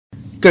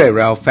Good day,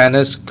 rail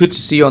fans. Good to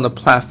see you on the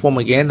platform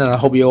again, and I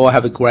hope you all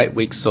have a great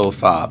week so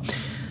far.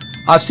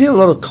 I've seen a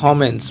lot of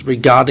comments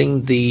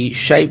regarding the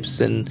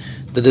shapes and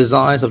the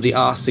designs of the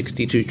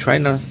R62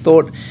 train, and I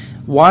thought,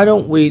 why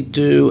don't we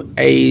do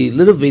a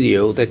little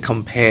video that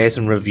compares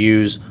and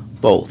reviews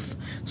both?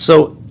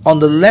 So on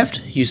the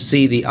left you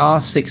see the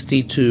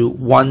R62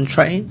 1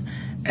 train,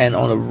 and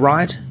on the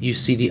right you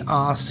see the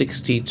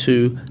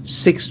R62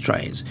 6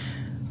 trains.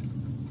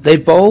 They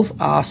both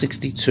are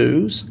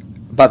 62s,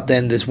 but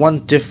then there's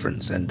one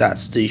difference, and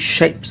that's the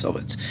shapes of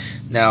it.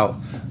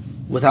 Now,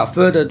 without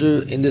further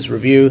ado, in this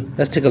review,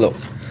 let's take a look.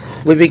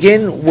 We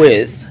begin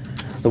with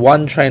the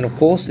 1 train, of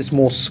course. It's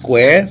more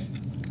square,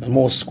 a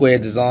more square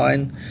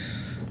design.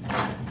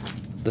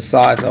 The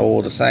sides are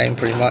all the same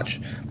pretty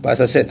much, but as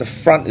I said, the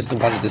front is the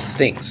one that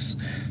distincts.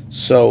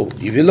 So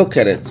if you look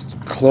at it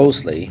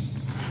closely,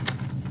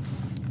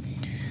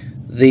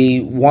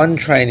 the 1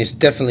 train is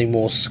definitely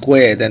more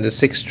square than the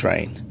 6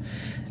 train.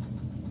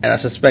 And I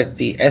suspect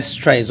the S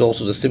train is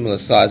also the similar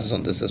sizes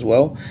on this as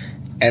well.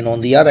 And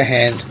on the other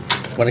hand,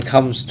 when it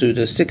comes to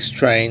the 6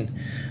 train,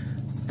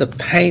 the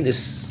paint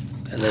is,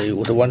 and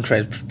the 1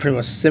 train is pretty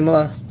much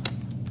similar.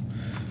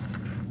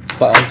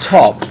 But on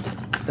top,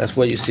 that's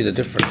where you see the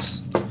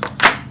difference.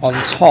 On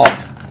top,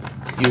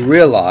 you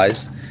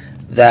realize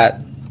that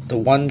the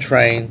 1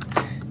 train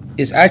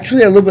is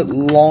actually a little bit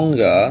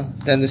longer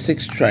than the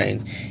 6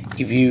 train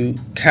if you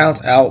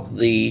count out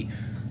the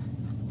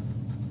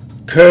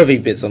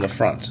curvy bits on the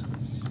front,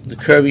 the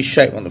curvy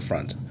shape on the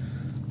front.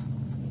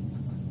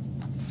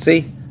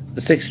 See,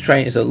 the 6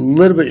 train is a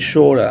little bit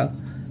shorter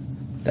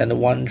than the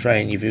 1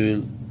 train if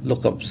you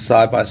look up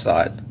side by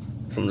side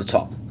from the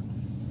top.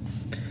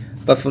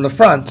 But from the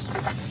front,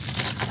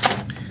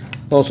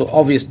 also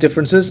obvious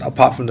differences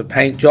apart from the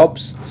paint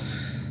jobs.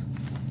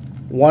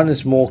 One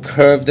is more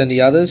curved than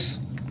the others,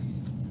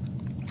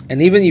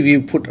 and even if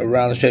you put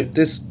around the shape,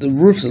 the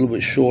roof is a little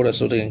bit shorter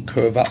so they can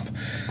curve up.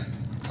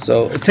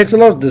 So it takes a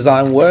lot of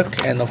design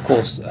work, and of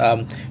course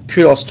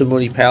kudos to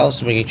Munipals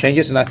for making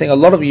changes. And I think a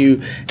lot of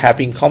you have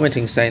been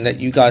commenting saying that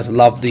you guys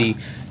love the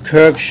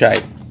curved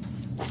shape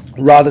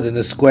rather than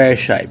the square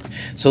shape.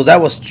 So that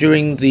was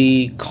during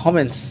the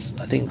comments,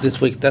 I think,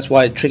 this week. That's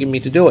why it triggered me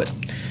to do it.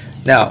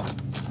 Now,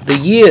 the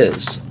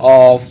years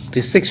of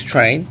the 6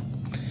 train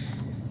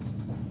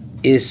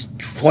is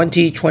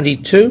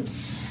 2022.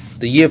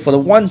 The year for the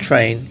 1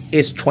 train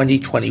is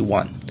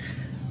 2021.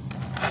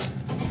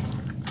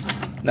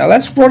 Now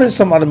let's brought in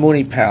some other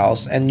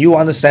Munipals, and you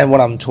understand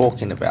what I'm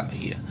talking about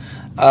here.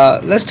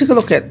 Let's take a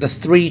look at the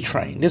 3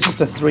 train. This is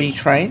the 3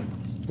 train,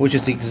 which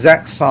is the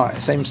exact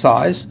size, same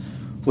size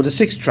with the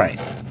 6 train.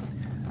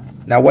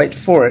 Now wait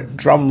for it,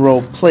 drum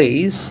roll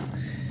please.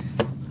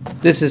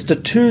 This is the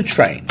 2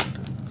 train.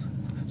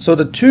 So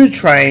the 2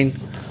 train,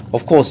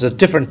 of course, is a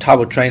different type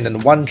of train than the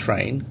 1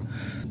 train.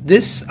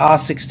 This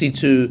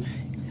R62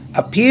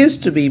 appears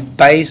to be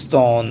based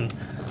on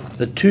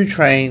the 2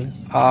 train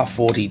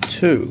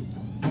R42.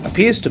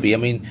 Appears to be. I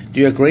mean, do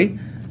you agree?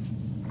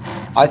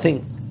 I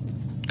think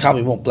can't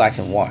be more black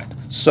and white.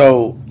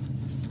 So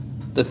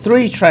the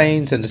 3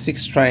 trains and the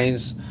 6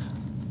 trains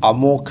are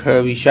more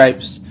curvy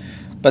shapes,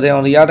 but then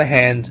on the other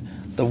hand,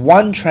 the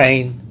 1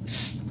 train,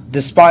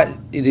 despite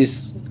it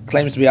is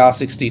claims to be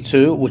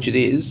R62, which it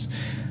is,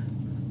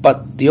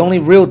 but the only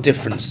real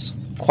difference,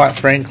 quite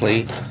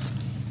frankly,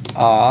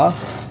 are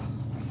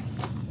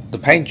the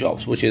paint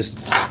jobs, which is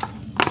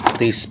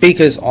the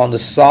speakers on the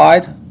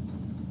side.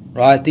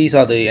 Right, these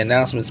are the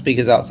announcement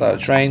speakers outside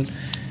the train,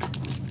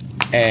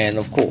 and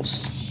of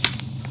course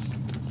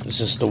it's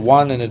just the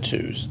 1 and the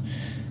 2s.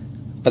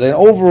 But then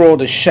overall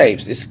the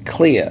shapes, it's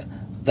clear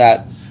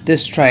that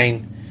this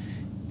train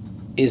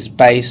is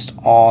based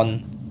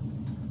on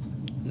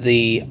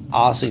the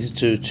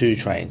R62 2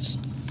 trains.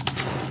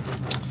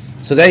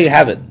 So there you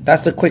have it.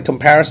 That's the quick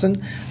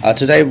comparison.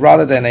 Today,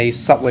 rather than a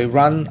subway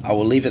run, I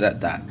will leave it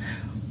at that.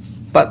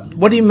 But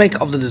what do you make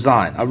of the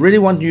design? I really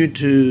want you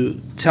to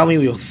tell me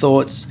your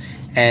thoughts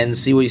and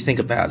see what you think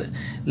about it.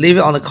 Leave it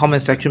on the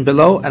comment section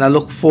below, and I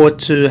look forward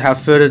to have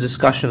further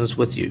discussions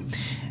with you.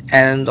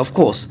 And of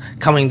course,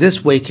 coming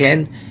this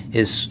weekend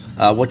is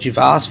what you've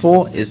asked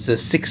for, is the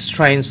 6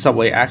 train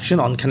subway action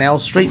on Canal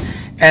Street,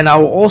 and I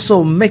will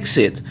also mix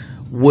it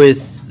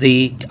with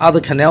the other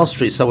Canal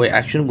Street subway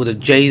action with a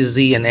J,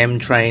 Z and M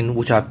train,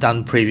 which I've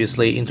done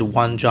previously, into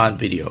one giant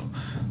video.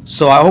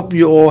 So I hope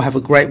you all have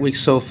a great week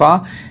so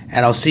far,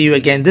 and I'll see you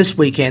again this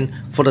weekend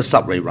for the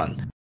subway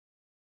run.